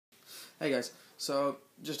Hey guys, so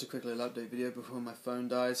just a quick little update video before my phone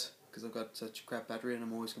dies, because I've got such a crap battery and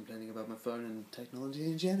I'm always complaining about my phone and technology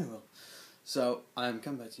in general. So I'm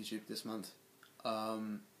coming back to YouTube this month,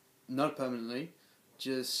 not permanently,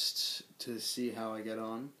 just to see how I get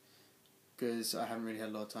on, because I haven't really had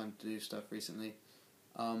a lot of time to do stuff recently.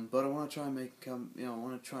 But I want to try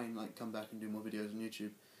and come back and do more videos on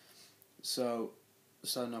YouTube. So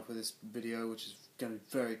starting off with this video, which is going to be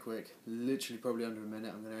very quick, literally probably under a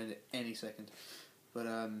minute. I'm going to end it any second. But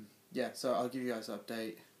yeah, so I'll give you guys an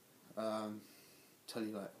update, tell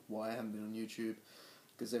you like why I haven't been on YouTube,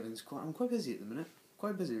 because I'm quite busy at the minute,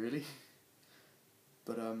 quite busy really.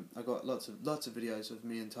 But I got lots of videos of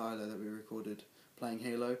me and Tyler that we recorded playing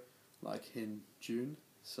Halo, like in June.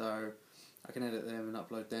 So I can edit them and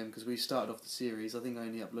upload them, because we started off the series. I think I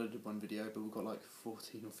only uploaded one video, but we've got like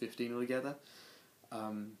 14 or 15 altogether.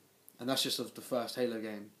 And that's just of the first Halo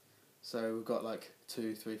game. So we've got like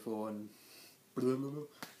 2, 3, 4 and blah, blah, blah,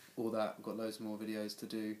 all that. We've got loads more videos to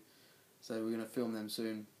do. So we're going to film them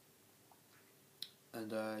soon.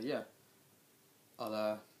 And yeah,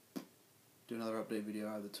 I'll do another update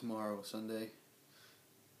video either tomorrow or Sunday.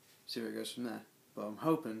 See where it goes from there. But I'm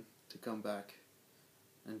hoping to come back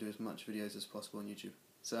and do as much videos as possible on YouTube.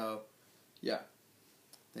 So yeah,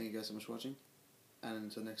 thank you guys so much for watching. And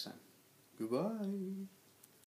until next time, goodbye.